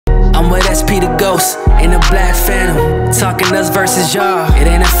with SP the Ghost in the Black Phantom. Talking us versus y'all, it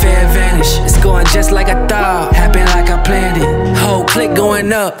ain't a fair advantage. It's going just like I thought, happen like I planned it. Whole clique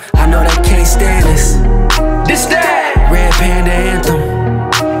going up, I know they can't stand this. This that Red Panda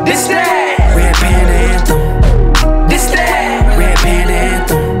Anthem. This that Red Panda Anthem. This that Red Panda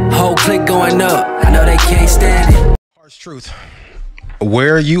Anthem. Whole clique going up, I know they can't stand it. Harsh truth.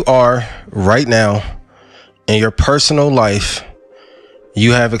 Where you are right now in your personal life,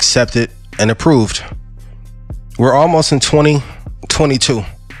 you have accepted and approved. We're almost in 2022.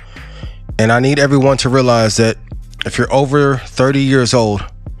 And I need everyone to realize that if you're over 30 years old,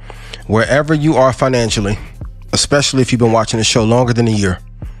 wherever you are financially, especially if you've been watching the show longer than a year,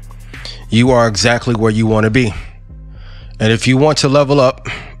 you are exactly where you want to be. And if you want to level up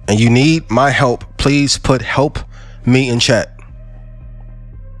and you need my help, please put help me in chat.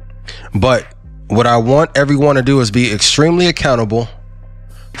 But what I want everyone to do is be extremely accountable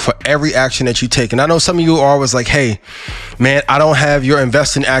for every action that you take. And I know some of you are always like, hey, man, I don't have your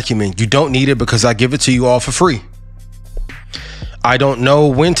investing acumen. You don't need it because I give it to you all for free. I don't know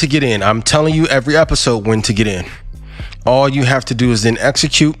when to get in. I'm telling you every episode when to get in. All you have to do is then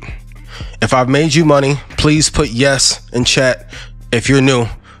execute. If I've made you money, please put yes in chat if you're new,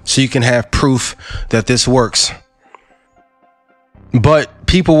 so you can have proof that this works. But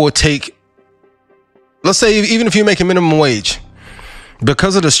people will take, let's say, even if you make a minimum wage,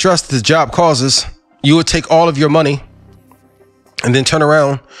 because of the stress that the job causes, you would take all of your money and then turn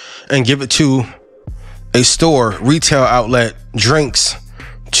around and give it to a store, retail outlet, drinks,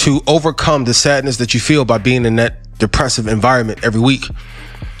 to overcome the sadness that you feel by being in that depressive environment every week.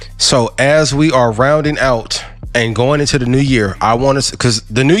 So as we are rounding out and going into the new year, I want us, because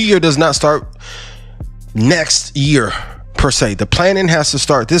the new year does not start next year per se. The planning has to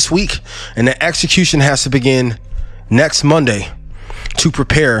start this week and the execution has to begin next Monday to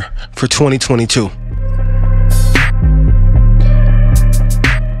prepare for 2022.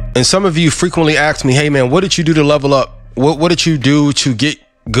 And some of you frequently ask me, hey man, what did you do to level up? What did you do to get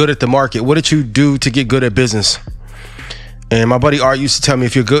good at the market? What did you do to get good at business? And my buddy Art used to tell me,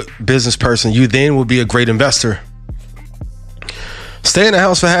 if you're a good business person, you then will be a great investor. Stay in the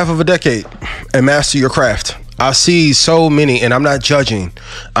house for half of a decade and master your craft. I see so many, and I'm not judging.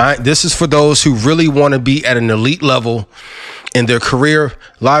 This is for those who really want to be at an elite level in their career,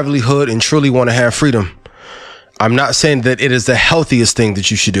 livelihood, and truly want to have freedom. I'm not saying that it is the healthiest thing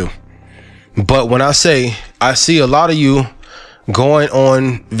that you should do. But when I say, I see a lot of you going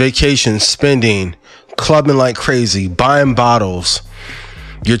on vacation, spending, clubbing like crazy, buying bottles.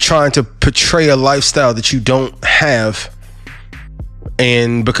 You're trying to portray a lifestyle that you don't have.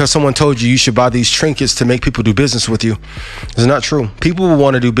 And because someone told you you should buy these trinkets to make people do business with you, it's not true. People will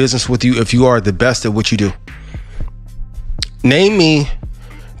want to do business with you if you are the best at what you do. Name me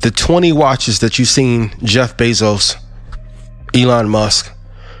the 20 watches that you've seen Jeff Bezos, Elon Musk,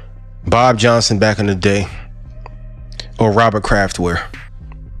 Bob Johnson back in the day, or Robert Kraft wear.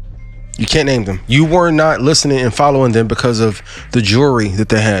 You can't name them. You were not listening and following them because of the jewelry that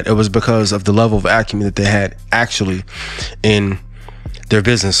they had. It was because of the level of acumen that they had actually in their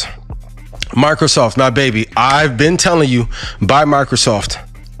business. Microsoft, my baby. I've been telling you, buy Microsoft.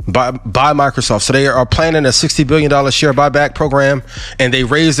 Buy Microsoft. So they are planning a $60 billion share buyback program, and they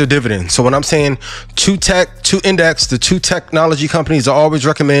raise their dividend. So when I'm saying two index, the two technology companies I always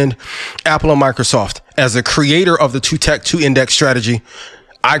recommend Apple and Microsoft. As a creator of the two index strategy,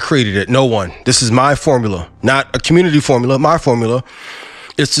 I created it. No one. This is my formula, not a community formula. My formula.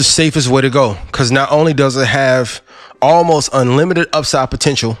 It's the safest way to go, because not only does it have almost unlimited upside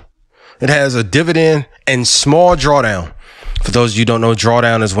potential, it has a dividend and small drawdown. For those of you who don't know,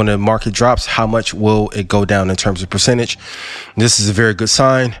 drawdown is when the market drops. How much will it go down in terms of percentage? This is a very good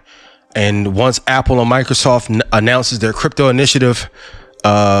sign. And once Apple and Microsoft announces their crypto initiative,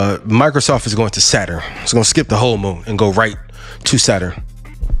 Microsoft is going to Saturn. It's going to skip the whole moon and go right to Saturn.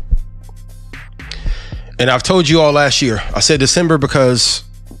 And I've told you all last year, I said December because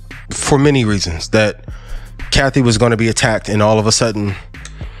for many reasons, that Kathy was going to be attacked, and all of a sudden,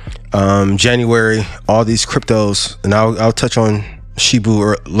 January, all these cryptos, and I'll touch on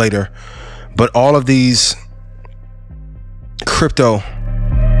Shibu later, but all of these crypto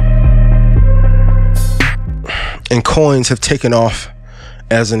and coins have taken off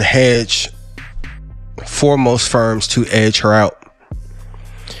as an hedge for most firms to edge her out.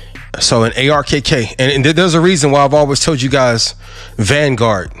 So an ARKK, and there's a reason why I've always told you guys,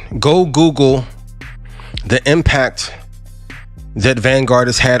 Vanguard, go Google the impact that Vanguard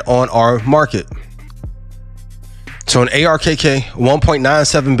has had on our market. So an ARKK,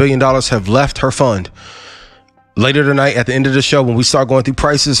 $1.97 billion have left her fund. later tonight at the end of the show, when we start going through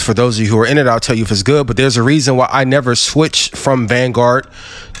prices, for those of you who are in it, I'll tell you if it's good. But there's a reason why I never switched from Vanguard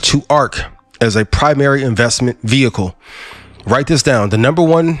to ARK as a primary investment vehicle. Write this down. The number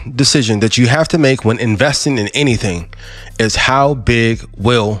one decision that you have to make when investing in anything is how big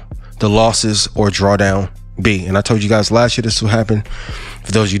will the losses or drawdown be. And I told you guys last year this will happen.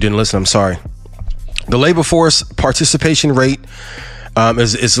 For those of you who didn't listen, I'm sorry. The labor force participation rate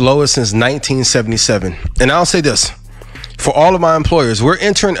is its lowest since 1977. And I'll say this, for all of my employers, we're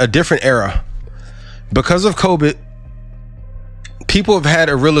entering a different era. Because of COVID, people have had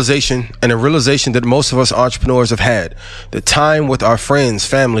a realization that most of us entrepreneurs have had. That time with our friends,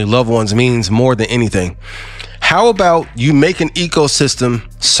 family, loved ones means more than anything. How about you make an ecosystem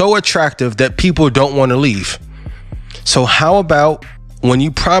so attractive that people don't want to leave? So how about when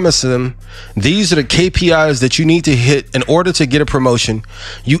you promise them these are the KPIs that you need to hit in order to get a promotion,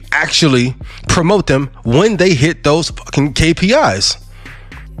 you actually promote them when they hit those fucking KPIs?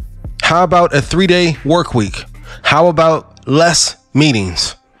 How about a 3-day work week? How about less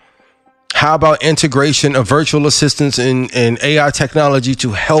meetings? How about integration of virtual assistants and AI technology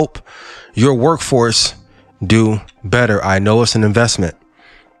to help your workforce do better? I know it's an investment,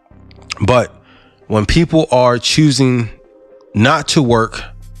 but when people are choosing not to work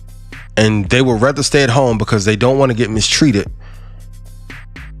and they would rather stay at home because they don't want to get mistreated,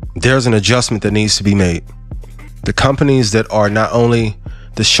 there's an adjustment that needs to be made. The companies that are not only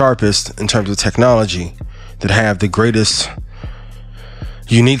the sharpest in terms of technology, that have the greatest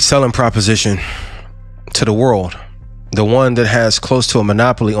unique selling proposition to the world, the one that has close to a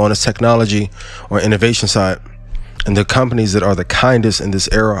monopoly on its technology or innovation side, and the companies that are the kindest in this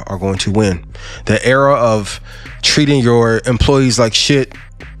era are going to win. The era of treating your employees like shit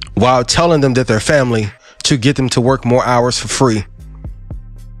while telling them that they're family to get them to work more hours for free.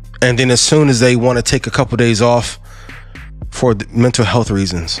 And then as soon as they want to take a couple days off for mental health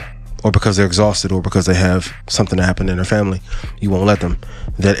reasons, or because they're exhausted, or because they have something that happened in their family, you won't let them.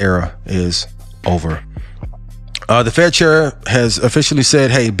 That era is over. The Fed chair has officially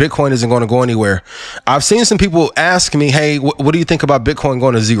said, hey, Bitcoin isn't going to go anywhere. I've seen some people ask me, hey, what do you think about Bitcoin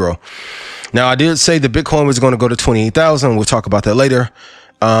going to zero? Now, I did say that Bitcoin was going to go to 28,000. We'll talk about that later.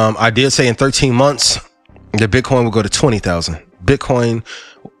 I did say in 13 months that Bitcoin will go to 20,000. Bitcoin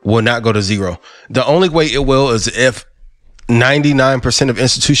will not go to zero. The only way it will is if 99% of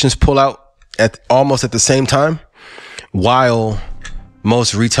institutions pull out almost at the same time, while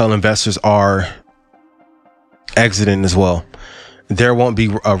most retail investors are exiting as well. There won't be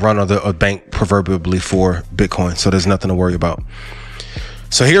a run on a bank proverbially for Bitcoin, so there's nothing to worry about.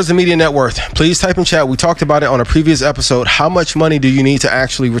 So here's the median net worth. Please type in chat. We talked about it on a previous episode. How much money do you need to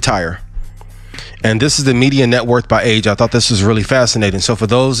actually retire? And this is the median net worth by age. I thought this was really fascinating. So for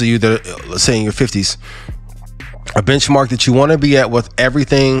those of you that are, let's say, in your 50s, a benchmark that you want to be at with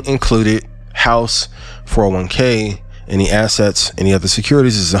everything included, house, 401k, any assets, any other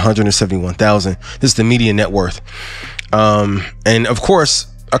securities, is 171,000. This is the median net worth. And of course,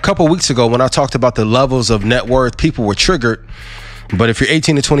 a couple weeks ago when I talked about the levels of net worth, people were triggered. But if you're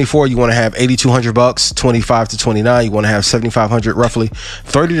 18 to 24, you want to have $8,200. 25 to 29, you want to have 7,500 roughly.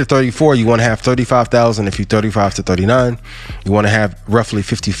 30 to 34, you want to have 35,000. If you're 35 to 39, you want to have roughly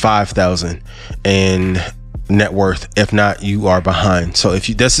 55,000 in net worth. If not, you are behind. So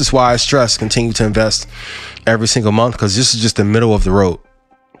this is why I stress continue to invest every single month, because this is just the middle of the road.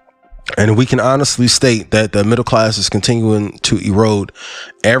 And we can honestly state that the middle class is continuing to erode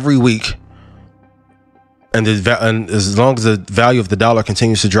every week. And as long as the value of the dollar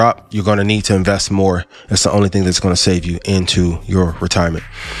continues to drop, you're going to need to invest more. It's the only thing that's going to save you into your retirement.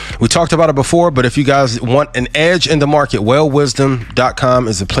 We talked about it before, but if you guys want an edge in the market, wellwisdom.com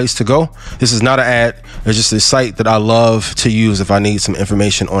is the place to go. This is not an ad. It's just a site that I love to use if I need some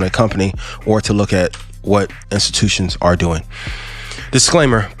information on a company or to look at what institutions are doing.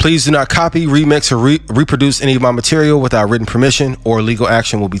 Disclaimer, please do not copy, remix, or reproduce any of my material without written permission, or legal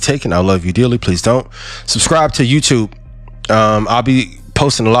action will be taken. I love you dearly. Please don't. Subscribe to YouTube. I'll be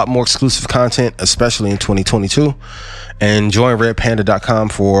posting a lot more exclusive content, especially in 2022. And join redpanda.com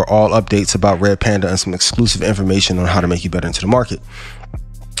for all updates about Red Panda and some exclusive information on how to make you better into the market.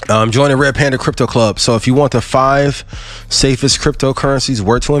 Join the Red Panda Crypto Club. So if you want the 5 safest cryptocurrencies,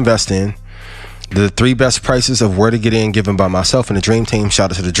 where to invest in, the 3 best prices of where to get in, given by myself and the Dream Team. Shout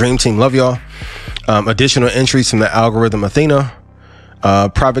out to the Dream Team. Love y'all. Additional entries from the Algorithm Athena.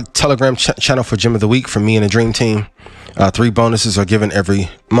 Private Telegram channel for Gym of the Week from me and the Dream Team. 3 bonuses are given every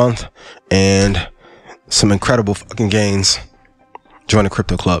month. And some incredible fucking gains Join the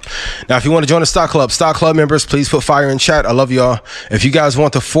crypto club. Now, if you want to join the stock club members, please put fire in chat. I love y'all. If you guys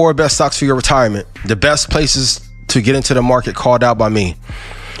want the 4 best stocks for your retirement, the best places to get into the market called out by me,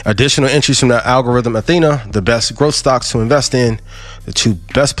 additional entries from the algorithm Athena, the best growth stocks to invest in, the 2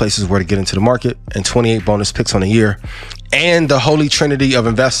 best places where to get into the market, and 28 bonus picks on the year, and the holy trinity of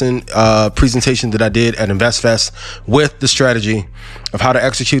investing presentation that I did at InvestFest with the strategy of how to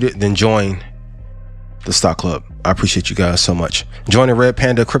execute it, then join the stock club. I appreciate you guys so much. Join the Red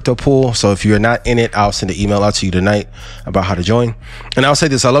Panda crypto pool. So if you're not in it, I'll send an email out to you tonight about how to join. And I'll say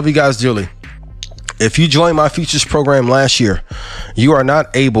this, I love you guys dearly. If you joined my futures program last year, you are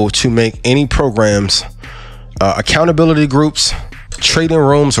not able to make any programs, accountability groups, trading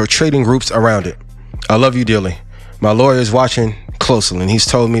rooms, or trading groups around it. I love you dearly. My lawyer is watching closely, and he's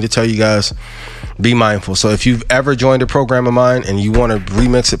told me to tell you guys, be mindful. So if you've ever joined a program of mine and you want to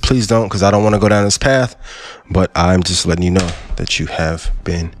remix it, please don't, because I don't want to go down this path. But I'm just letting you know that you have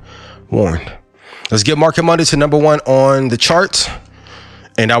been warned. Let's get Market Monday to number 1 on the charts.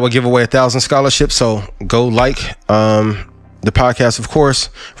 And I will give away 1,000 scholarships. So go like the podcast, of course,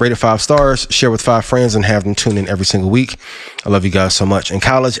 rate it 5 stars, share with 5 friends, and have them tune in every single week. I love you guys so much. And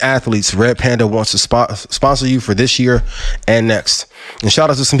college athletes, Red Panda wants to sponsor you for this year and next. And shout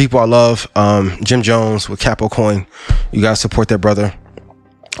out to some people I love. Jim Jones with Capo Coin. You guys support that brother.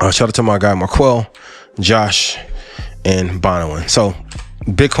 Shout out to my guy Marquell, Josh, and Bonawyn. So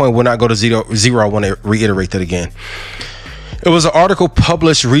Bitcoin will not go to zero. I want to reiterate that again. It was an article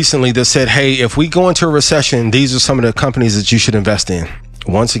published recently that said, hey, if we go into a recession, these are some of the companies that you should invest in.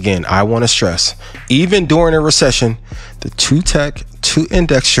 Once again, I want to stress, even during a recession, the 2-tech,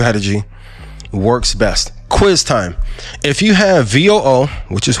 2-index strategy works best. Quiz time. If you have VOO,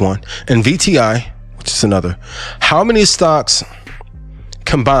 which is one, and VTI, which is another, how many stocks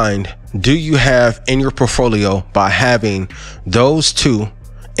combined do you have in your portfolio by having those 2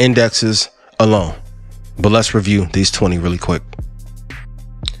 indexes alone? But let's review these 20 really quick.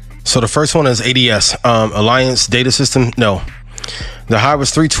 So the first one is ADS, Alliance Data System. No, the high was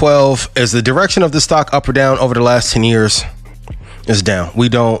 312. Is the direction of the stock up or down over the last 10 years? It's down. We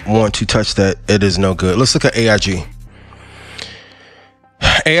don't want to touch that. It is no good. Let's look at AIG.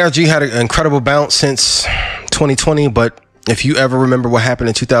 AIG had an incredible bounce since 2020, but if you ever remember what happened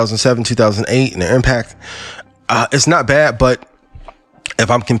in 2007, 2008 and the impact, it's not bad, but if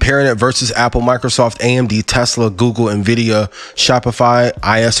I'm comparing it versus Apple, Microsoft, AMD, Tesla, Google, Nvidia, Shopify,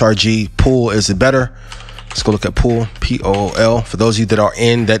 ISRG, Pool, is it better? Let's go look at Pool, P-O-O-L. For those of you that are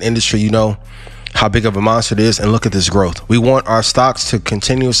in that industry, you know how big of a monster it is. And look at this growth. We want our stocks to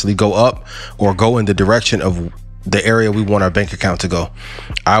continuously go up or go in the direction of the area we want our bank account to go.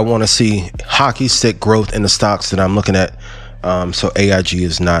 I want to see hockey stick growth in the stocks that I'm looking at. So AIG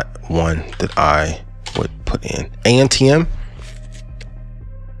is not one that I would put in. ANTM.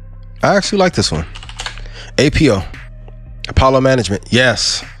 I actually like this one. APO, Apollo Management.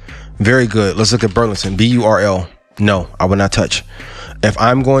 Yes, very good. Let's look at Burlington, BURL. No, I would not touch. If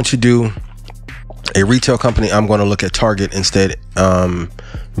I'm going to do a retail company, I'm going to look at Target instead.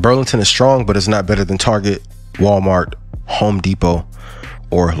 Burlington is strong, but it's not better than Target, Walmart, Home Depot,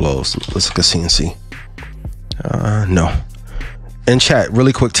 or Lowe's. Let's look at CNC. No. In chat,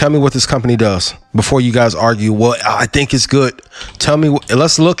 really quick, tell me what this company does before you guys argue. Well, I think it's good. Tell me.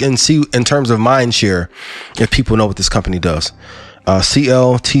 Let's look and see in terms of mind share if people know what this company does.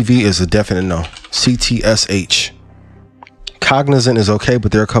 CLTV is a definite no. CTSH. Cognizant is okay,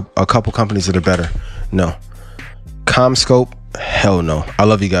 but there are a couple companies that are better. No. CommScope, hell no. I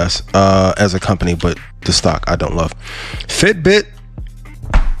love you guys as a company, but the stock I don't love. Fitbit,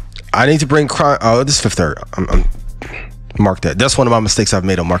 I need to bring this is Fifth Third. I'm mark that. That's one of my mistakes I've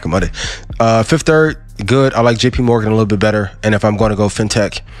made on Market Monday. Fifth Third, good. I like JP Morgan a little bit better. And if I'm going to go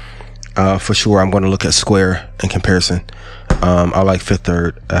fintech, for sure, I'm going to look at Square in comparison. I like Fifth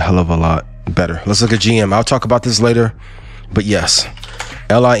Third a hell of a lot better. Let's look at GM. I'll talk about this later. But yes,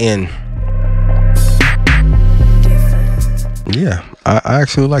 LIN. Yeah, I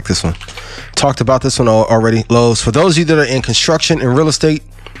actually like this one. Talked about this one already. Lowe's. For those of you that are in construction and real estate,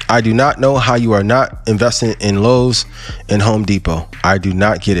 I do not know how you are not investing in Lowe's and Home Depot. I do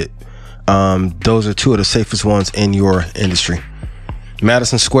not get it. Those are 2 of the safest ones in your industry.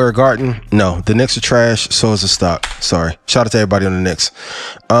 Madison Square Garden. No, the Knicks are trash. So is the stock. Sorry. Shout out to everybody on the Knicks.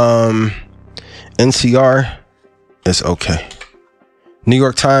 NCR is okay. New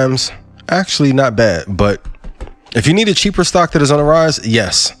York Times, actually not bad. But if you need a cheaper stock that is on the rise,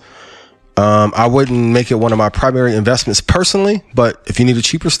 yes. I wouldn't make it one of my primary investments personally, but if you need a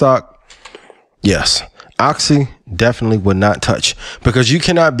cheaper stock, yes. Oxy definitely would not touch, because you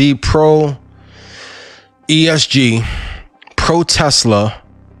cannot be pro ESG, pro Tesla,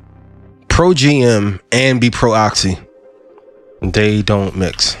 pro GM, and be pro Oxy. They don't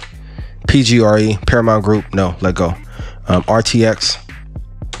mix. PGRE, Paramount Group, no, let go. RTX,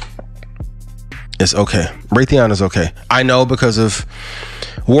 it's okay. Raytheon is okay. I know because of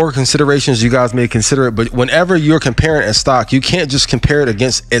war considerations, you guys may consider it, but whenever you're comparing a stock, you can't just compare it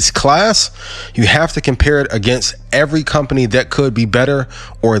against its class. You have to compare it against every company that could be better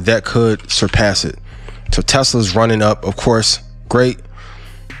or that could surpass it. So Tesla's running up, of course, great.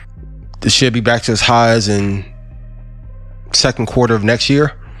 This should be back to its highs in second quarter of next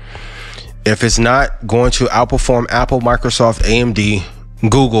year. If it's not going to outperform Apple, Microsoft, AMD,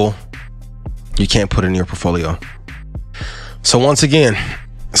 Google, you can't put it in your portfolio. So once again,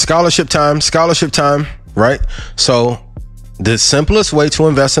 scholarship time, right? So the simplest way to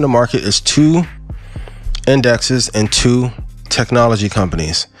invest in the market is 2 indexes and 2 technology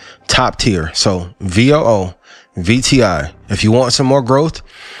companies, top tier. So VOO, VTI. If you want some more growth,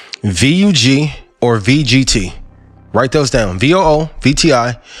 VUG or VGT. Write those down. VOO,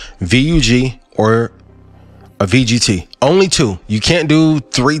 VTI, VUG, or a VGT. Only 2. You can't do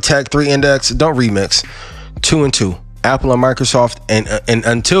 3 tech, 3 index. Don't remix. 2 and 2. Apple and Microsoft. And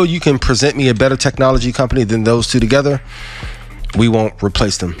until you can present me a better technology company than those 2 together, we won't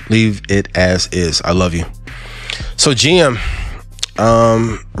replace them. Leave it as is. I love you. So GM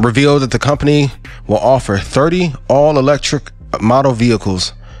revealed that the company will offer 30 all-electric model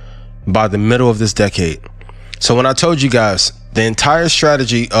vehicles by the middle of this decade. So when I told you guys, the entire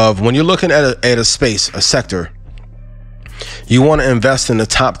strategy of when you're looking at a space, a sector, you want to invest in the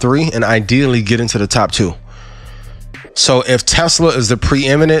top 3 and ideally get into the top 2. So if Tesla is the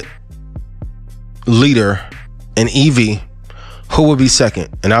preeminent leader in EV, who will be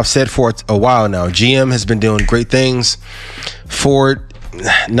second? And I've said for a while now, GM has been doing great things. Ford,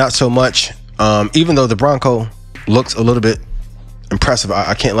 not so much. Even though the Bronco looks a little bit impressive,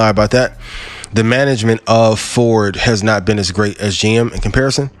 I can't lie about that. The management of Ford has not been as great as GM in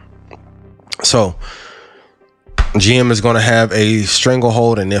comparison. So GM is going to have a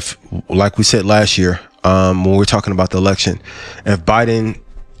stranglehold. And if, like we said last year, when we were talking about the election, if Biden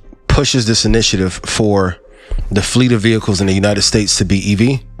pushes this initiative for the fleet of vehicles in the United States to be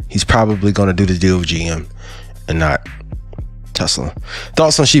EV, he's probably going to do the deal with GM and not Tesla.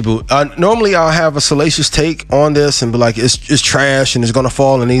 Thoughts on Shibu? Normally I'll have a salacious take on this and be like, it's trash and it's going to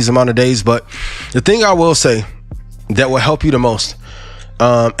fall in these amount of days. But the thing I will say that will help you the most,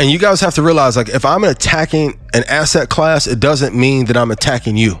 and you guys have to realize, like, if I'm attacking an asset class, it doesn't mean that I'm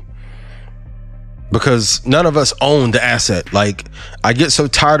attacking you, because none of us own the asset. Like, I get so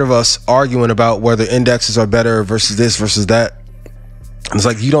tired of us arguing about whether indexes are better versus this versus that. And it's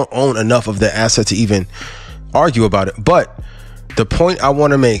like, you don't own enough of the asset to even argue about it. But the point I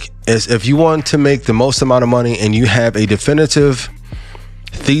want to make is, if you want to make the most amount of money and you have a definitive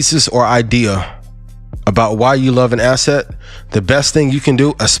thesis or idea about why you love an asset, the best thing you can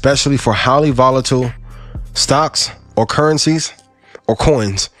do, especially for highly volatile stocks or currencies or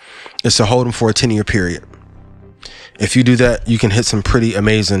coins, is to hold them for a 10-year period. If you do that, you can hit some pretty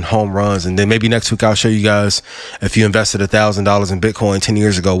amazing home runs. And then maybe next week I'll show you guys, if you invested $1,000 in Bitcoin 10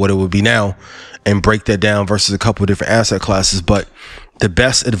 years ago, what it would be now, and break that down versus a couple of different asset classes. But the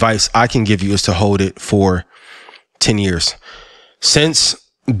best advice I can give you is to hold it for 10 years. Since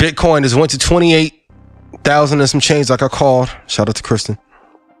Bitcoin has went to 28,000 and some change, like I called, shout out to Kristen,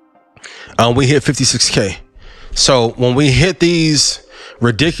 we hit 56K. So when we hit these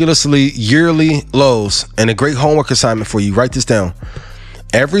ridiculously yearly lows, and a great homework assignment for you, write this down.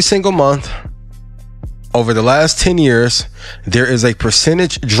 Every single month over the last 10 years, there is a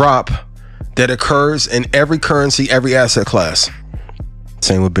percentage drop that occurs in every currency, every asset class.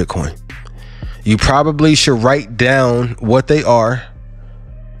 Same with Bitcoin. You probably should write down what they are,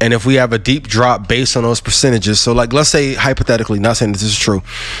 and if we have a deep drop based on those percentages. So, like, let's say hypothetically, not saying this is true,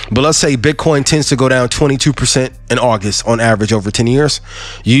 but let's say Bitcoin tends to go down 22% in August on average over 10 years.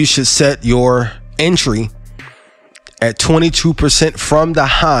 You should set your entry at 22% from the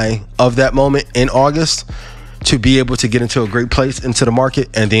high of that moment in August to be able to get into a great place into the market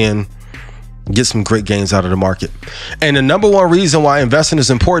and then get some great gains out of the market. And the number one reason why investing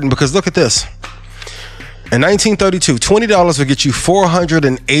is important, because look at this. In 1932, $20 would get you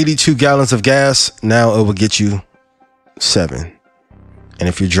 482 gallons of gas. Now it will get you 7. And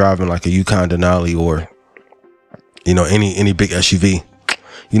if you're driving like a Yukon Denali or, you know, any big SUV,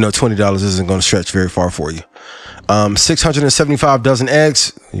 you know, $20 isn't going to stretch very far for you. 675 dozen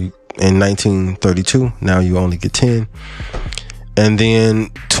eggs in 1932. Now you only get 10. And then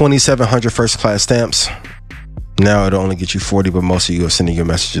 2,700 first class stamps. Now it'll only get you 40, but most of you are sending your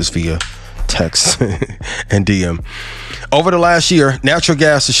messages via text and DM. Over the last year, natural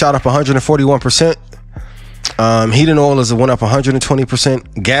gas has shot up 141%. Heating oil has went up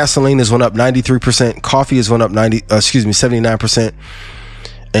 120%. Gasoline has went up 93%. Coffee has went up 79%.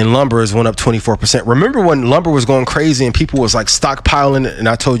 And lumber has went up 24%. Remember when lumber was going crazy and people was like stockpiling it, and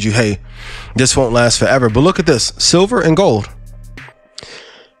I told you, hey, this won't last forever. But look at this, silver and gold.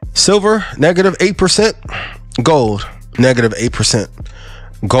 Silver, negative 8%. Gold, negative 8%.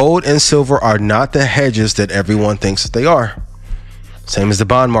 Gold and silver are not the hedges that everyone thinks that they are. Same as the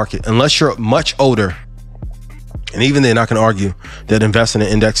bond market. Unless you're much older, and even they're not going to argue that investing in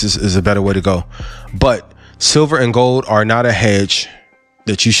indexes is a better way to go. But silver and gold are not a hedge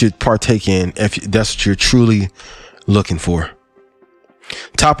that you should partake in if that's what you're truly looking for.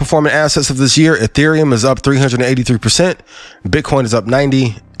 Top performing assets of this year: Ethereum is up 383%. Bitcoin is up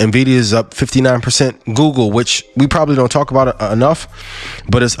 90%. Nvidia is up 59%. Google, which we probably don't talk about enough,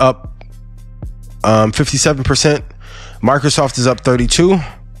 but it's up 57%. Microsoft is up 32%.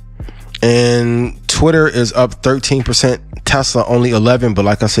 And Twitter is up 13%. Tesla only 11%. But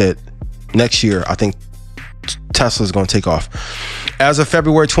like I said, next year, I think Tesla is going to take off. As of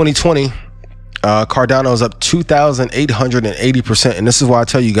February 2020, Cardano is up 2,880%. And this is why I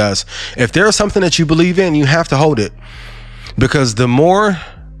tell you guys, if there's something that you believe in, you have to hold it. Because the more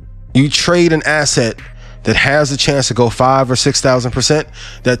you trade an asset that has a chance to go 5,000 or 6,000%,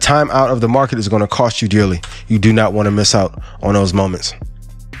 that time out of the market is going to cost you dearly. You do not want to miss out on those moments.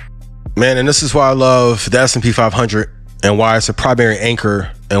 Man, and this is why I love the S&P 500 and why it's a primary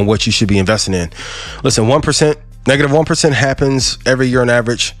anchor and what you should be investing in. Listen, negative 1% happens every year on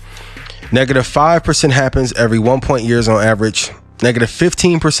average. Negative 5% happens every 1 years on average. Negative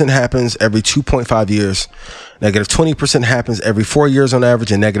 15% happens every 2.5 years. Negative 20% happens every 4 years on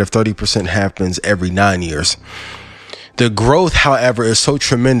average, and negative 30% happens every 9 years. The growth, however, is so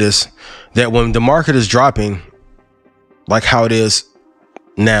tremendous that when the market is dropping, like how it is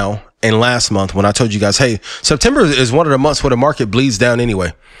now, and last month when I told you guys, hey, September is one of the months where the market bleeds down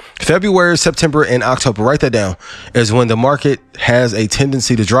anyway. February, September, and October, write that down, is when the market has a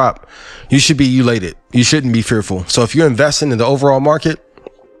tendency to drop. You should be elated. You shouldn't be fearful. So if you're investing in the overall market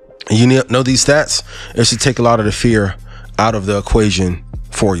and you know these stats, it should take a lot of the fear out of the equation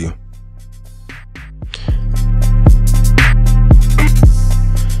for you.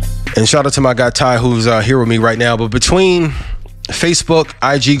 And shout out to my guy Ty, who's here with me right now. But between Facebook,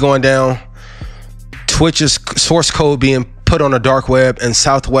 IG going down, Twitch's source code being put on the dark web, and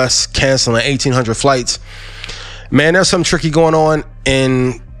Southwest canceling 1,800 flights, man, there's something tricky going on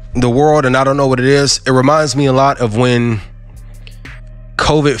in the world, and I don't know what it is. It reminds me a lot of when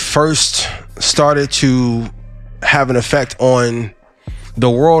COVID first started to have an effect on the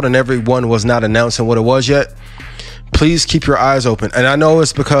world and everyone was not announcing what it was yet. Please keep your eyes open. And I know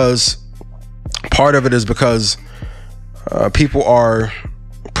it's because part of it is because people are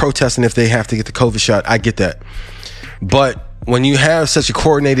protesting if they have to get the COVID shot. I get that. But when you have such a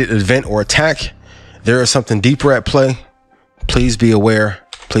coordinated event or attack, there is something deeper at play. Please be aware.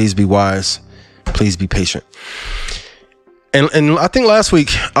 Please be wise. Please be patient. And I think last week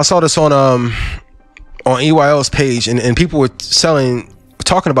I saw this on EYL's page, and people were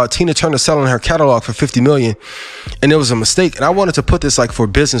talking about Tina Turner selling her catalog for $50 million, and it was a mistake. And I wanted to put this like for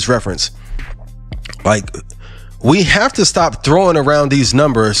business reference. Like, we have to stop throwing around these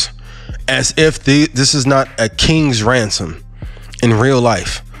numbers as if this is not a king's ransom in real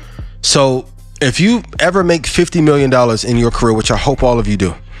life. So if you ever make $50 million in your career, which I hope all of you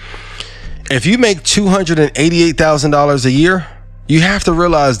do, if you make $288,000 a year, you have to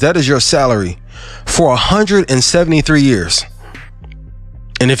realize that is your salary for 173 years.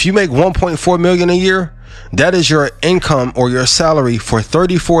 And if you make $1.4 million a year, that is your income or your salary for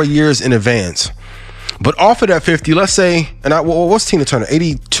 34 years in advance. But off of that 50, let's say, what's Tina Turner,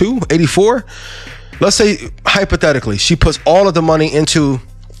 82, 84? Let's say, hypothetically, she puts all of the money into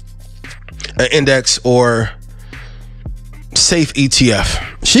an index or safe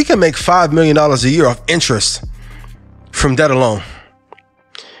ETF. She can make $5 million a year of interest from that alone.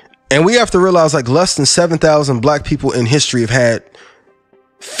 And we have to realize like less than 7,000 black people in history have had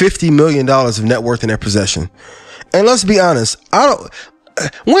 $50 million of net worth in their possession. And let's be honest,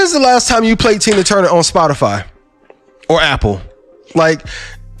 when's the last time you played Tina Turner on Spotify or Apple? Like,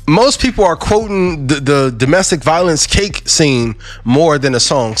 most people are quoting the domestic violence cake scene more than a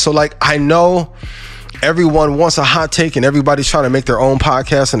song. So like, I know everyone wants a hot take and everybody's trying to make their own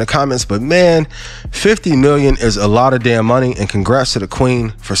podcast in the comments, but man, 50 million is a lot of damn money, and congrats to the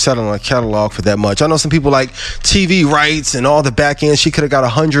queen for settling a catalog for that much. I know some people like TV rights and all the back end. She could have got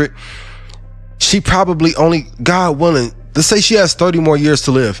 100. She probably only, God willing, let's say she has 30 more years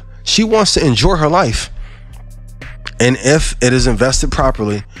to live. She wants to enjoy her life. And if it is invested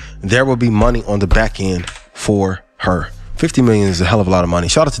properly, there will be money on the back end for her. 50 million is a hell of a lot of money.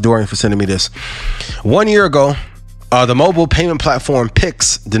 Shout out to Dorian for sending me this. 1 year ago, the mobile payment platform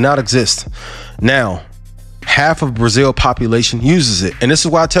Pix did not exist. Now, half of Brazil population uses it. And this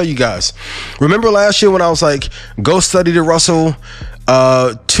is why I tell you guys, remember last year when I was like, go study the Russell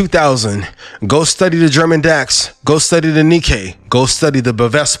 2000, go study the German DAX, go study the Nikkei, go study the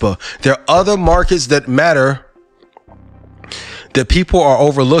Bovespa. There are other markets that matter that people are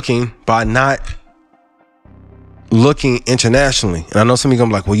overlooking by not looking internationally. And I know some of you are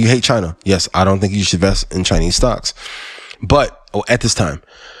gonna be like, well, you hate China. Yes, I don't think you should invest in Chinese stocks, but at this time.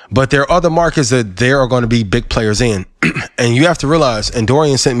 But there are other markets that there are going to be big players in. And you have to realize, and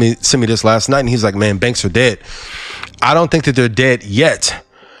Dorian sent me this last night, and he's like, man, banks are dead. I don't think that they're dead yet.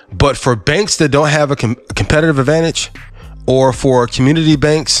 But for banks that don't have a competitive advantage, or for community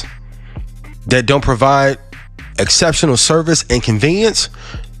banks that don't provide exceptional service and convenience,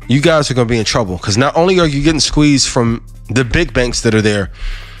 you guys are going to be in trouble. Because not only are you getting squeezed from the big banks that are there,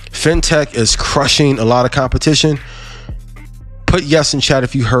 fintech is crushing a lot of competition. Put yes in chat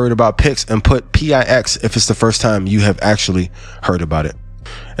if you heard about Pix, and put PIX if it's the first time you have actually heard about it.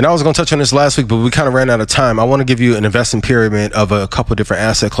 And I was going to touch on this last week, but we kind of ran out of time. I want to give you an investing pyramid of a couple different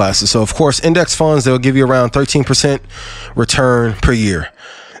asset classes. So, of course, index funds, they'll give you around 13% return per year.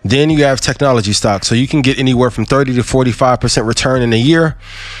 Then you have technology stocks. So you can get anywhere from 30 to 45% return in a year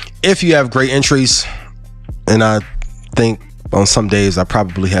if you have great entries. And I think on some days, I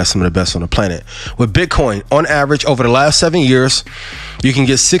probably have some of the best on the planet. With Bitcoin, on average, over the last 7 years, you can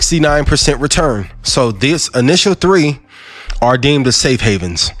get 69% return. So this initial three are deemed as safe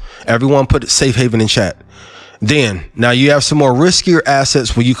havens. Everyone put safe haven in chat. Then, now you have some more riskier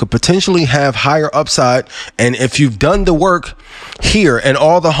assets where you could potentially have higher upside. And if you've done the work here and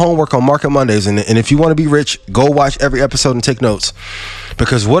all the homework on Market Mondays, and if you want to be rich, go watch every episode and take notes.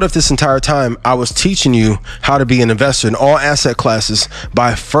 Because what if this entire time I was teaching you how to be an investor in all asset classes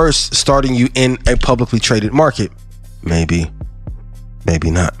by first starting you in a publicly traded market? Maybe,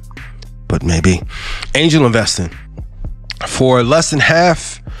 maybe not, but maybe. Angel investing. For less than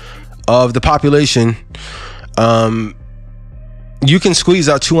half of the population, you can squeeze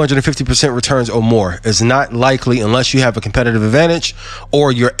out 250% returns or more. It's not likely unless you have a competitive advantage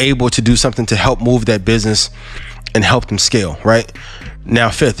or you're able to do something to help move that business and help them scale, right?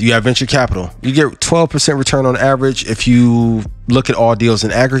 Now, fifth, you have venture capital. You get 12% return on average if you look at all deals in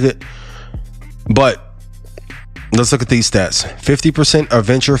aggregate. But let's look at these stats. 50% of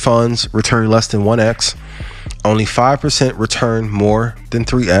venture funds return less than 1x. Only 5% return more than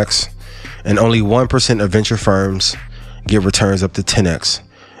 3x. And only 1% of venture firms get returns up to 10x.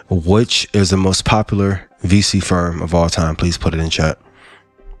 Which is the most popular VC firm of all time? Please put it in chat.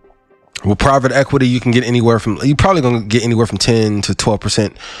 With private equity, you can get anywhere from, you're probably going to get anywhere from 10 to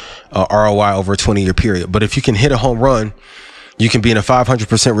 12% ROI over a 20-year period. But if you can hit a home run, you can be in a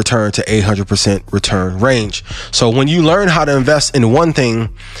 500% return to 800% return range. So when you learn how to invest in one thing,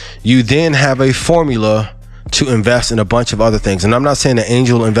 you then have a formula to invest in a bunch of other things. And I'm not saying that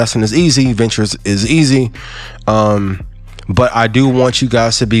angel investing is easy, ventures is easy. But I do want you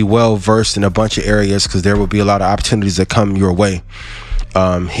guys to be well versed in a bunch of areas, because there will be a lot of opportunities that come your way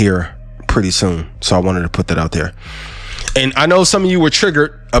here pretty soon. So I wanted to put that out there. And I know some of you were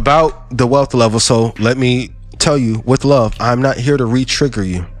triggered about the wealth level. So let me tell you with love, I'm not here to re-trigger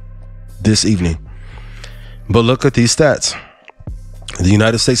you this evening. But look at these stats. The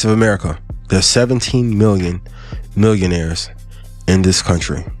United States of America, there's 17 million millionaires in this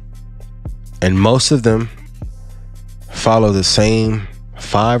country. And most of them follow the same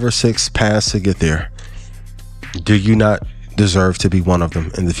 5 or 6 paths to get there. Do you not deserve to be one of them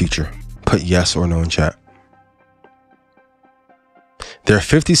in the future? Put yes or no in chat. There are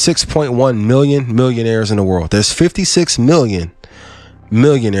 56.1 million millionaires in the world. There's 56 million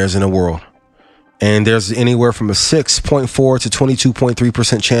millionaires in the world. And there's anywhere from a 6.4 to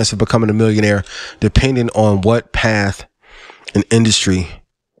 22.3% chance of becoming a millionaire, depending on what path and industry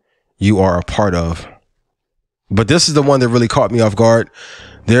you are a part of. But this is the one that really caught me off guard.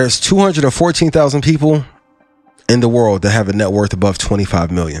 There's 214,000 people in the world that have a net worth above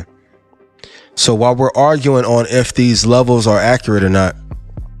 25 million. So while we're arguing on if these levels are accurate or not,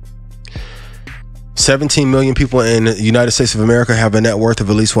 17 million people in the United States of America have a net worth of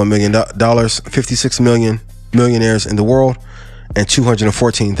at least $1 million, 56 million millionaires in the world, and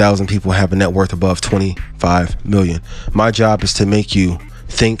 214,000 people have a net worth above 25 million. My job is to make you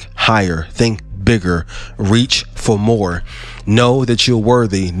think higher, think bigger, reach for more. Know that you're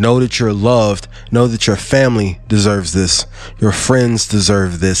worthy. Know that you're loved. Know that your family deserves this. Your friends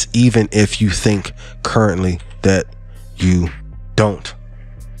deserve this, even if you think currently that you don't.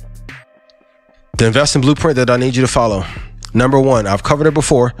 The investing blueprint that I need you to follow. Number one, I've covered it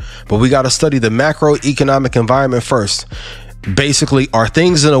before, but we got to study the macroeconomic environment first. Basically, are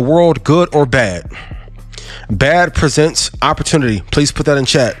things in the world good or bad? Bad presents opportunity. Please put that in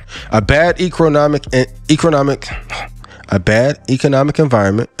chat. A bad economic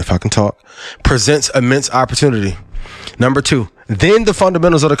environment, if I can talk, presents immense opportunity. Number two, then the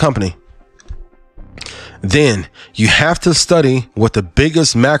fundamentals of the company. Then you have to study what the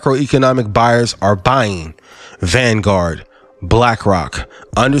biggest macroeconomic buyers are buying. Vanguard, BlackRock.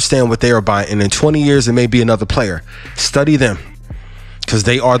 Understand what they are buying. And in 20 years, it may be another player. Study them because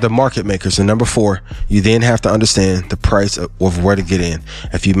they are the market makers. And number four, you then have to understand the price of where to get in.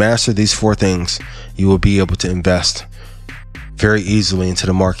 If you master these four things, you will be able to invest very easily into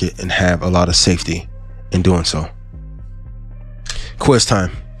the market and have a lot of safety in doing so. Quiz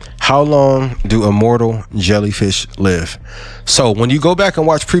time. How long do immortal jellyfish live? So when you go back and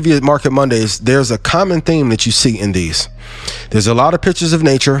watch previous Market Mondays, there's a common theme that you see in these. There's a lot of pictures of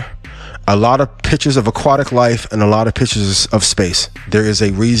nature, a lot of pictures of aquatic life, and a lot of pictures of space. There is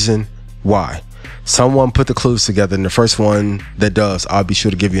a reason why. Someone put the clues together, and the first one that does, I'll be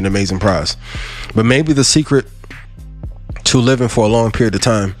sure to give you an amazing prize. But maybe the secret to living for a long period of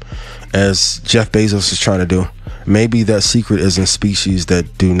time, as Jeff Bezos is trying to do, maybe that secret is in species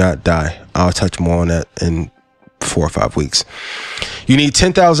that do not die. I'll touch more on that in 4 or 5 weeks. You need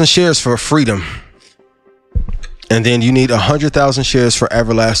 10,000 shares for freedom. And then you need 100,000 shares for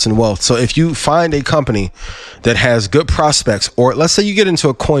everlasting wealth. So if you find a company that has good prospects, or let's say you get into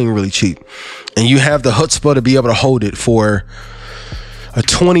a coin really cheap and you have the chutzpah to be able to hold it for a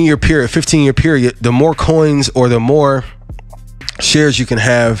 20-year period, 15-year period, the more coins or the more shares you can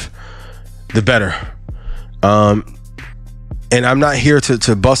have, the better. And I'm not here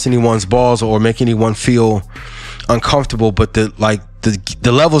to bust anyone's balls or make anyone feel uncomfortable, but the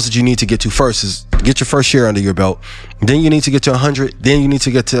levels that you need to get to first is get your first share under your belt. Then you need to get to 100. Then you need to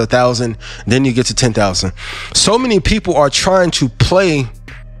get to 1,000. Then you get to 10,000. So many people are trying to play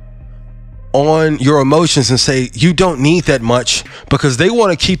on your emotions and say you don't need that much because they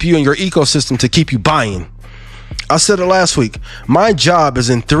want to keep you in your ecosystem to keep you buying. I said it last week. My job is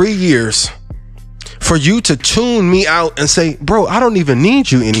in 3 years for you to tune me out and say, bro, I don't even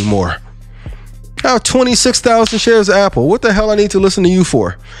need you anymore. I have 26,000 shares of Apple. What the hell I need to listen to you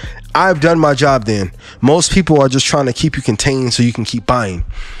for? I've done my job then. Most people are just trying to keep you contained so you can keep buying.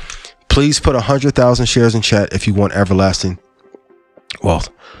 Please put 100,000 shares in chat if you want everlasting wealth.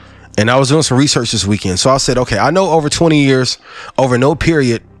 And I was doing some research this weekend. So I said, okay, I know over 20 years, over no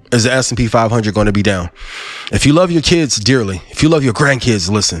period, is the S&P 500 going to be down. If you love your kids dearly, if you love your grandkids,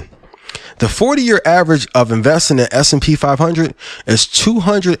 listen. The 40-year average of investing in S&P 500 is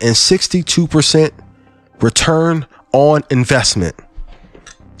 262% return on investment.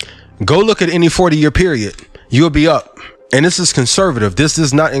 Go look at any 40-year period. You'll be up. And this is conservative. This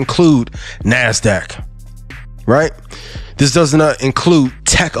does not include NASDAQ, right? This does not include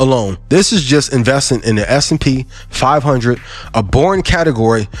tech alone. This is just investing in the S&P 500, a boring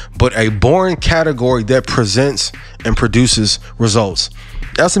category, but a boring category that presents and produces results.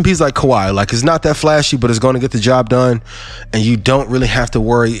 S&P is like Kawhi. Like, it's not that flashy, but it's going to get the job done. And you don't really have to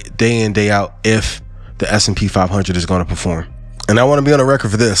worry day in, day out if the S&P 500 is going to perform. And I want to be on the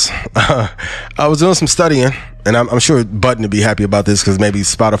record for this. I was doing some studying, and I'm sure Button would be happy about this because maybe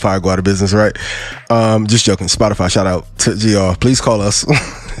Spotify will go out of business, right? Just joking. Spotify, shout out to GR. Please call us.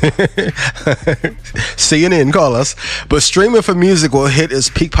 CNN, call us. But streaming for music will hit its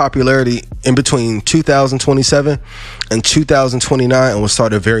peak popularity in between 2027 and 2029 and will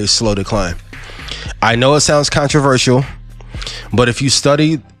start a very slow decline. I know it sounds controversial, but if you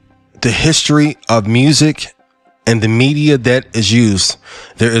study the history of music and the media that is used,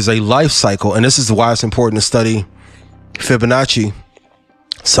 there is a life cycle. And this is why it's important to study Fibonacci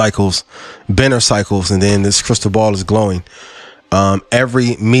cycles, Benner cycles, and then this crystal ball is glowing.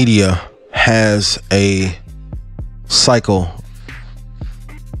 Every media has a cycle,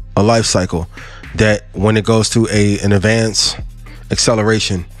 a life cycle, that when it goes through an advanced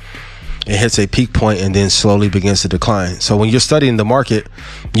acceleration, it hits a peak point and then slowly begins to decline. So when you're studying the market,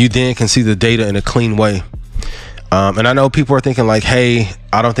 you then can see the data in a clean way. And I know people are thinking like, hey,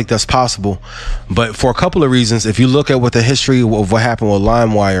 I don't think that's possible. But for a couple of reasons, if you look at what the history of what happened with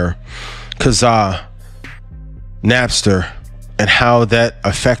LimeWire, Kazaa, Napster, and how that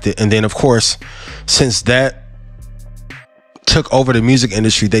affected. And then, of course, since that took over the music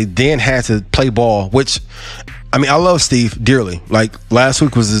industry, they then had to play ball, which I mean, I love Steve dearly. Like last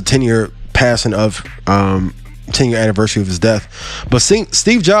week was the 10-year passing of 10-year anniversary of his death. But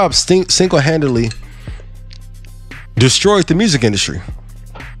Steve Jobs single-handedly destroyed the music industry.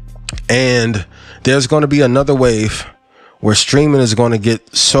 And there's going to be another wave where streaming is going to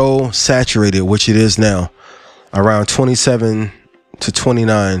get so saturated, which it is now, around 27 to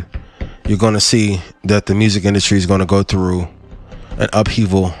 29. You're going to see that the music industry is going to go through an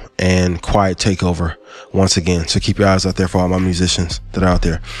upheaval and quiet takeover once again. So keep your eyes out there for all my musicians that are out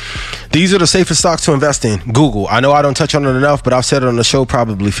there. These are the safest stocks to invest in. Google. I know I don't touch on it enough, but I've said it on the show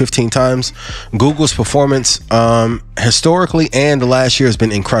probably 15 times. Google's performance historically and the last year has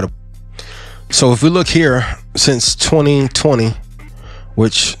been incredible. So if we look here since 2020,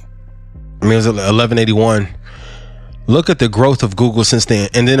 which I mean, it was 1181, look at the growth of Google since then.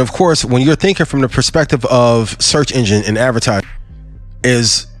 And then, of course, when you're thinking from the perspective of search engine and advertising,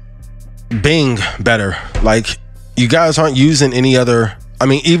 is Bing better? Like, you guys aren't using any other. I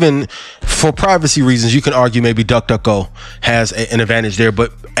mean, even for privacy reasons, you can argue maybe DuckDuckGo has an advantage there.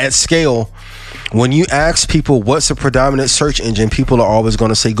 But at scale, when you ask people what's the predominant search engine, people are always going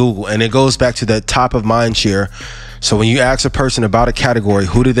to say Google. And it goes back to that top of mind share. So when you ask a person about a category,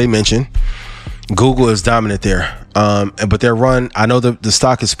 who did they mention? Google is dominant there. But their run, I know the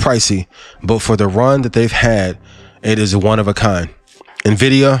stock is pricey, but for the run that they've had, it is one of a kind.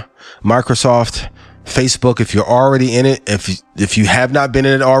 Nvidia, Microsoft, Facebook, if you're already in it, if you have not been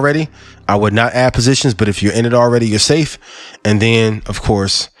in it already, I would not add positions, but if you're in it already, you're safe. And then, of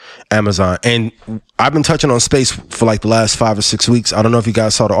course, Amazon. And I've been touching on space for like the last 5 or 6 weeks. I don't know if you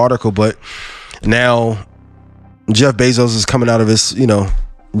guys saw the article, but now Jeff Bezos is coming out of his,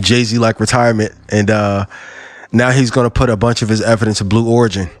 Jay-Z like retirement. And now he's going to put a bunch of his evidence of Blue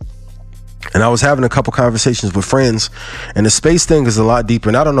Origin. And I was having a couple conversations with friends, and the space thing is a lot deeper.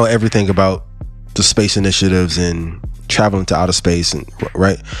 And I don't know everything about the space initiatives and traveling to outer space, and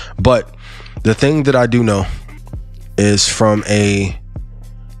right. But the thing that I do know is from a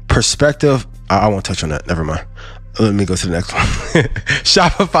perspective, I won't touch on that. Never mind. Let me go to the next one.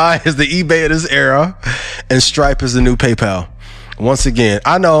 Shopify is the eBay of this era, and Stripe is the new PayPal. Once again,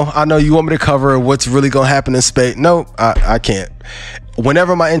 I know you want me to cover what's really going to happen in space. No, I can't.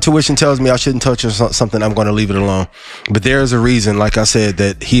 Whenever my intuition tells me I shouldn't touch on something, I'm going to leave it alone. But there's a reason, like I said,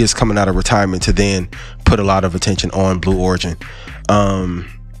 that he is coming out of retirement to then put a lot of attention on Blue Origin.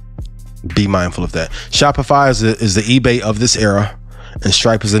 Be mindful of that. Shopify is the eBay of this era, and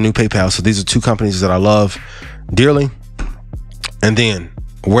Stripe is the new PayPal. So these are two companies that I love dearly. And then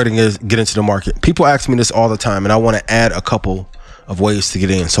where to get into the market. People ask me this all the time, and I want to add a couple of ways to get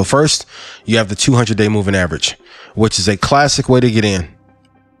in. So first, you have the 200-day moving average, which is a classic way to get in.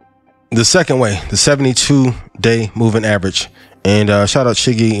 The second way, the 72-day moving average. And shout out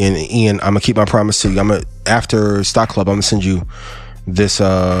Shiggy and Ian. I'm gonna keep my promise to you. After Stock Club, I'm gonna send you this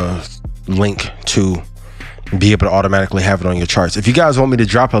link to be able to automatically have it on your charts. If you guys want me to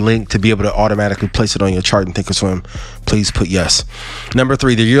drop a link to be able to automatically place it on your chart and Thinkorswim, please put yes. Number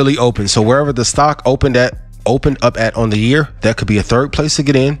 3, the yearly open. So wherever the stock opened up at on the year, that could be a third place to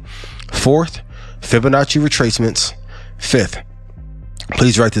get in. 4th, Fibonacci retracements. 5th,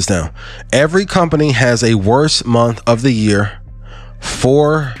 please write this down. Every company has a worst month of the year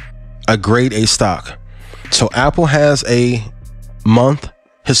for a grade A stock. So Apple has a month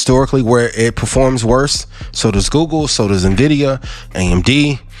historically where it performs worse. So does Google, so does Nvidia,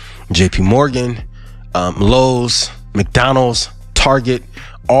 AMD, JP Morgan, Lowe's, McDonald's, Target,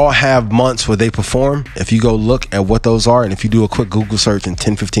 all have months where they perform. If you go look at what those are, and if you do a quick Google search in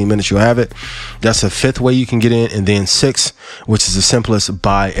 10-15 minutes, you'll have it. That's a 5th way you can get in. And then 6, which is the simplest,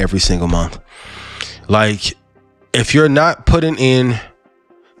 buy every single month. Like, if you're not putting in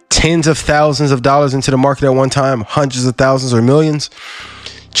tens of thousands of dollars into the market at one time, hundreds of thousands or millions,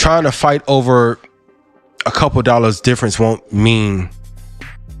 trying to fight over a couple dollars difference won't mean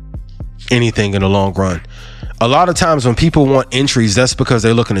anything in the long run. A lot of times when people want entries, that's because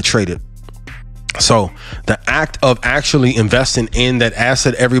they're looking to trade it. So the act of actually investing in that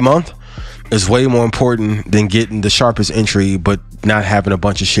asset every month is way more important than getting the sharpest entry, but not having a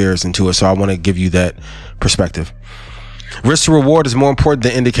bunch of shares into it. So I want to give you that perspective. Risk to reward is more important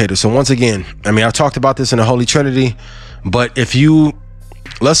than indicators. So once again, I mean, I talked about this in the Holy Trinity, but if you,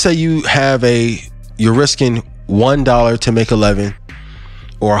 let's say you have you're risking $1 to make 11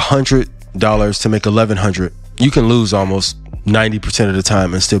 or $100 to make 1,100, you can lose almost 90% of the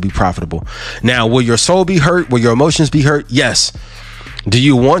time and still be profitable. Now, will your soul be hurt? Will your emotions be hurt? Yes. Do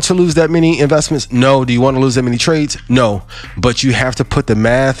you want to lose that many investments? No. Do you want to lose that many trades? No. But you have to put the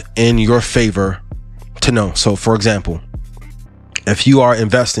math in your favor to know. So for example, if you are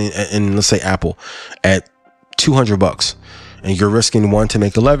investing in, let's say, Apple at $200 and you're risking 1 to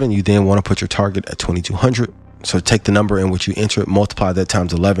make 11, you then want to put your target at 2,200. So take the number in which you enter it, multiply that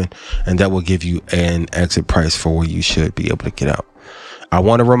times 11, and that will give you an exit price for where you should be able to get out. I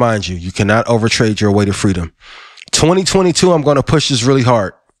want to remind you, you cannot overtrade your way to freedom. 2022, I'm going to push this really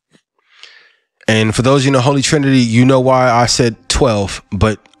hard. And for those of you in the Holy Trinity, you know why I said 12,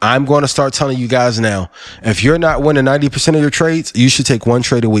 but I'm going to start telling you guys now, if you're not winning 90% of your trades, you should take 1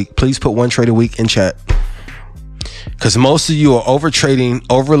 trade a week. Please put 1 trade a week in chat, because most of you are over trading,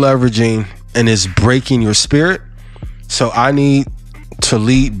 over leveraging, and it's breaking your spirit. So I need to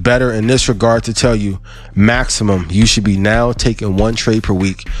lead better in this regard to tell you, maximum, you should be now taking 1 trade per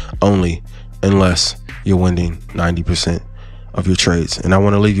week only, unless you're winning 90% of your trades. And I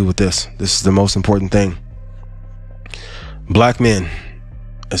want to leave you with this. This is the most important thing. Black men,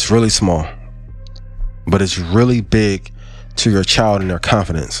 it's really small, but it's really big to your child and their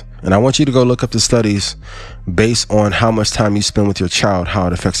confidence. And I want you to go look up the studies based on how much time you spend with your child, how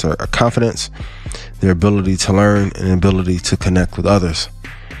it affects their confidence, their ability to learn, and ability to connect with others.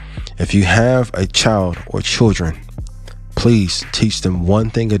 If you have a child or children, please teach them 1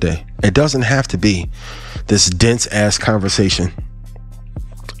 thing a day. It doesn't have to be this dense ass conversation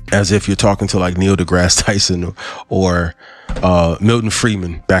as if you're talking to like Neil deGrasse Tyson or Milton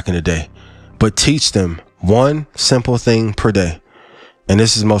Friedman back in the day, but teach them 1 simple thing per day. And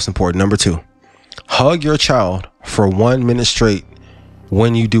this is most important. Number 2, hug your child for 1 minute straight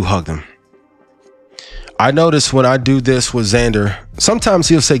when you do hug them. I notice when I do this with Xander, sometimes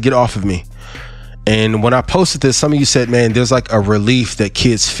he'll say, "Get off of me." And when I posted this, some of you said, man, there's like a relief that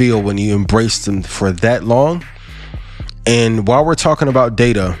kids feel when you embrace them for that long. And while we're talking about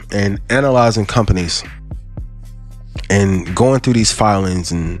data and analyzing companies and going through these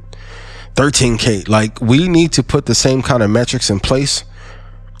filings and 13K, like, we need to put the same kind of metrics in place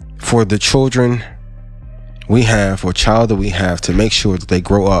for the children we have, or child that we have, to make sure that they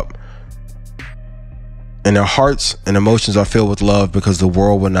grow up and their hearts and emotions are filled with love, because the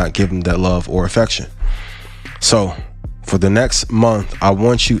world will not give them that love or affection. So for the next month, I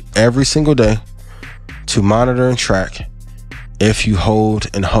want you every single day to monitor and track if you hold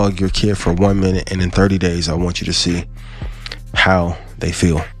and hug your kid for 1 minute, and in 30 days, I want you to see how they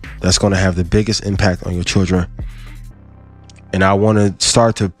feel. That's going to have the biggest impact on your children. And I want to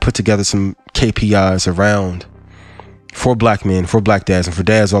start to put together some KPIs around for black men, for black dads, and for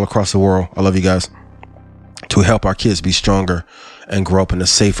dads all across the world. I love you guys. To help our kids be stronger and grow up in a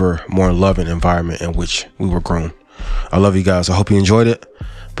safer, more loving environment in which we were grown. I love you guys. I hope you enjoyed it.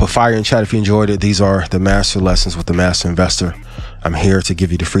 Put fire in chat if you enjoyed it. These are the master lessons with the master investor. I'm here to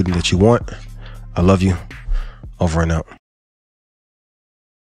give you the freedom that you want. I love you. Over and out.